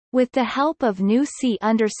With the help of new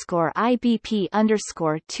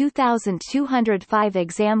C_IBP_2205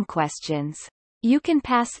 exam questions, you can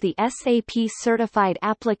pass the SAP Certified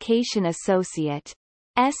Application Associate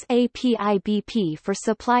SAP IBP for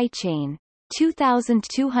Supply Chain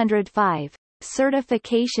 2205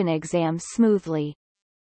 certification exam smoothly.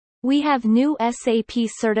 We have new SAP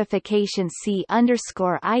Certification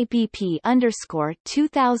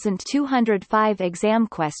C_IBP_2205 exam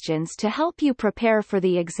questions to help you prepare for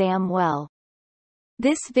the exam well.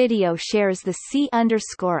 This video shares the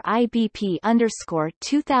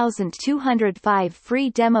C_IBP_2205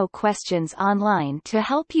 free demo questions online to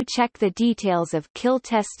help you check the details of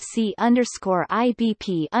Killtest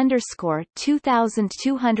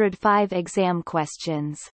C_IBP_2205 exam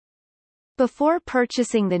questions. Before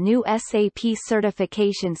purchasing the new SAP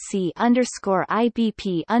Certification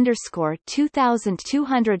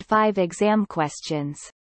C_IBP_2205 exam questions,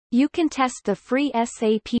 you can test the free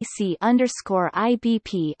SAP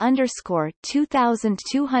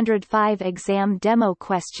C_IBP_2205 exam demo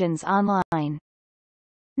questions online.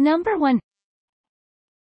 Number 1.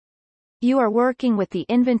 You are working with the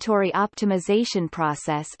inventory optimization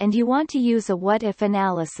process and you want to use a what-if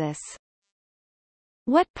analysis.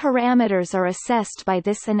 What parameters are assessed by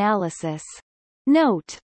this analysis?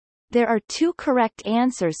 Note: there are two correct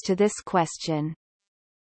answers to this question.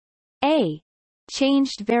 A.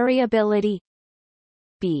 Changed variability.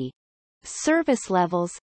 B. Service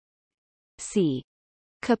levels. C.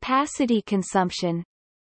 Capacity consumption.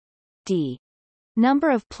 D. Number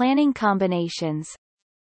of planning combinations.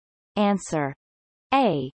 Answer: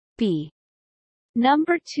 A, B.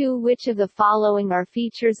 Number 2. Which of the following are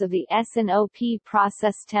features of the S&OP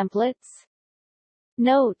process templates?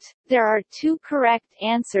 Note: there are two correct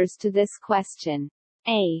answers to this question.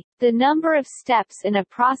 A. The number of steps in a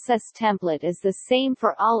process template is the same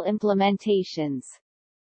for all implementations.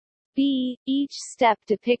 B. Each step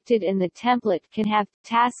depicted in the template can have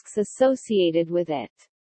tasks associated with it.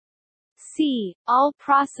 C. All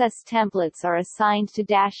process templates are assigned to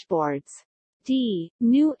dashboards. D.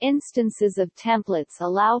 New instances of templates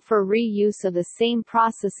allow for reuse of the same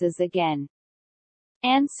processes again.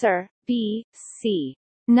 Answer: B, C.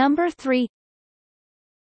 Number 3.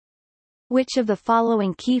 Which of the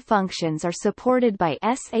following key functions are supported by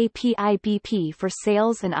SAP IBP for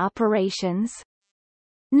sales and operations?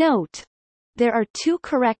 Note: there are two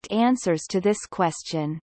correct answers to this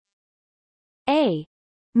question. A.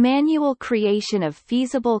 Manual creation of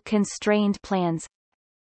feasible constrained plans.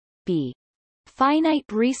 B. Finite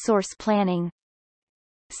resource planning.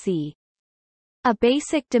 C. A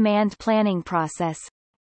basic demand planning process.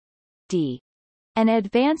 D. An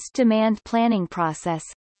advanced demand planning process.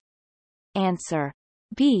 Answer: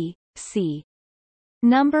 B, C.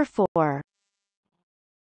 Number 4.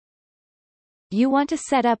 You want to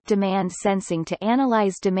set up demand sensing to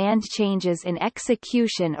analyze demand changes in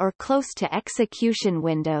execution or close to execution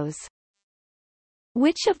windows.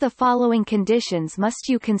 Which of the following conditions must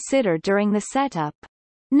you consider during the setup?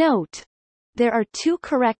 Note: there are two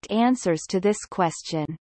correct answers to this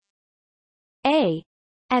question. A.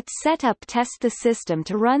 At setup, test the system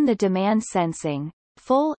to run the demand sensing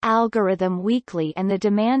full algorithm weekly and the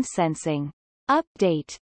demand sensing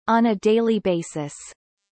update on a daily basis.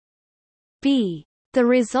 B. The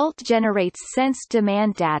result generates sensed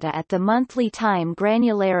demand data at the monthly time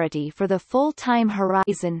granularity for the full time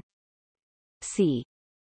horizon. C.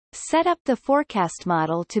 Set up the forecast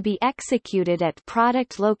model to be executed at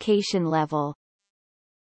product location level.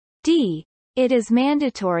 D. It is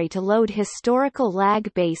mandatory to load historical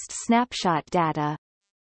lag-based snapshot data.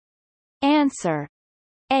 Answer: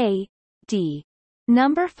 A, D.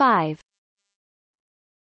 Number 5.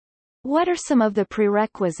 What are some of the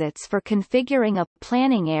prerequisites for configuring a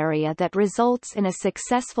planning area that results in a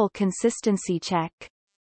successful consistency check?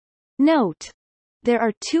 Note: there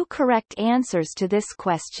are two correct answers to this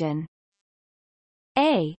question.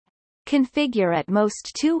 A. Configure at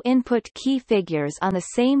most two input key figures on the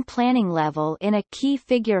same planning level in a key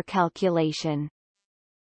figure calculation.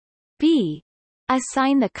 B.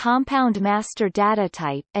 Assign the compound master data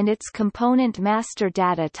type and its component master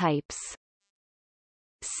data types.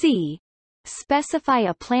 C. Specify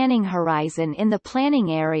a planning horizon in the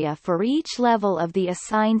planning area for each level of the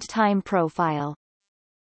assigned time profile.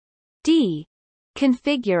 D.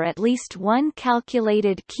 Configure at least one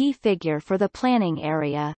calculated key figure for the planning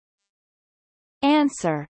area.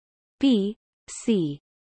 Answer: B, C.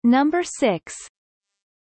 Number 6.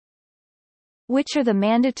 Which are the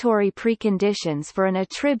mandatory preconditions for an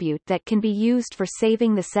attribute that can be used for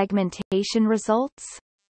saving the segmentation results?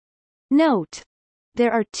 Note: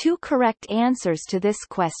 there are two correct answers to this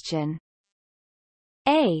question.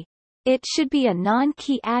 A. It should be a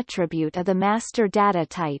non-key attribute of the master data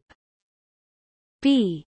type.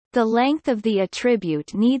 B. The length of the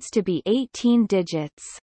attribute needs to be 18 digits.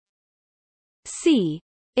 C.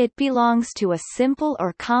 It belongs to a simple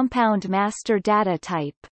or compound master data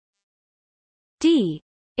type. D.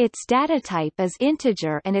 Its data type is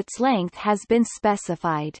integer and its length has been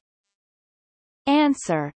specified.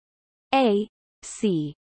 Answer: A,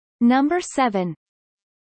 C. Number 7.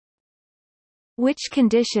 Which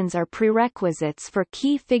conditions are prerequisites for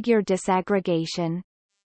key figure disaggregation?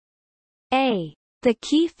 A. The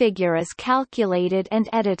key figure is calculated and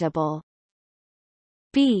editable.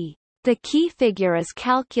 B. The key figure is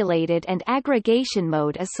calculated and aggregation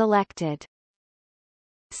mode is selected.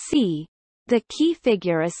 C. The key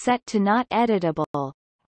figure is set to not editable.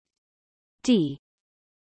 D.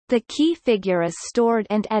 The key figure is stored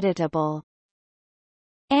and editable.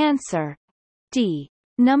 Answer: D.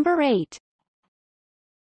 Number 8.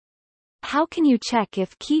 How can you check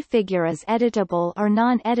if key figure is editable or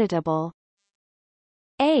non-editable?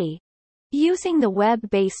 A. Using the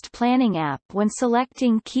web-based planning app when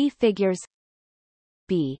selecting key figures.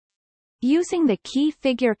 B. Using the key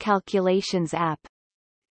figure calculations app.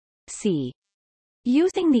 C.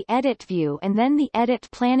 Using the edit view and then the edit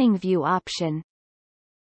planning view option.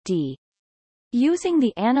 D. Using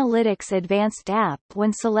the Analytics Advanced app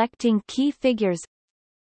when selecting key figures.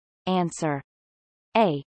 Answer: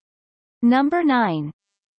 A. Number 9.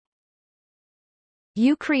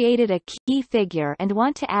 You created a key figure and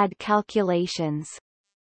want to add calculations.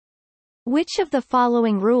 Which of the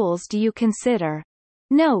following rules do you consider?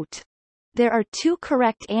 Note: there are 2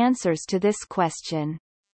 correct answers to this question.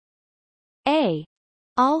 A.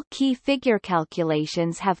 All key figure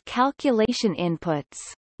calculations have calculation inputs,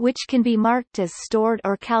 which can be marked as stored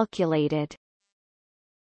or calculated.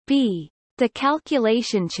 B. The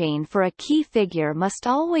calculation chain for a key figure must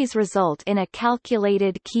always result in a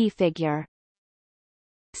calculated key figure.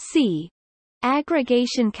 C.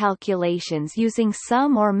 Aggregation calculations using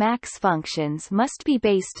sum or max functions must be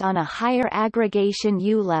based on a higher aggregation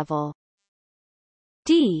U level.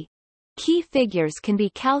 D. Key figures can be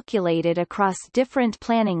calculated across different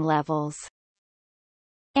planning levels.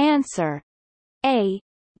 Answer: A,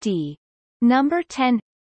 D. Number 10.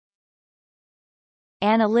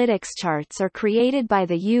 Analytics charts are created by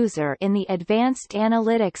the user in the Advanced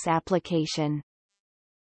Analytics application.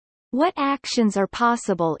 What actions are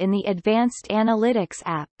possible in the Advanced Analytics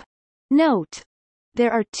app? Note: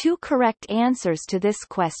 there are 2 correct answers to this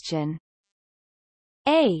question.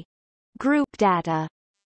 A. Group data.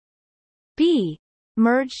 B.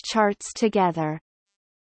 Merge charts together.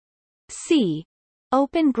 C.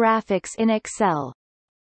 Open graphics in Excel.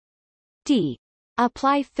 D.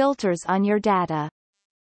 Apply filters on your data.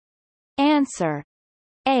 Answer: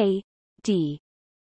 A, D.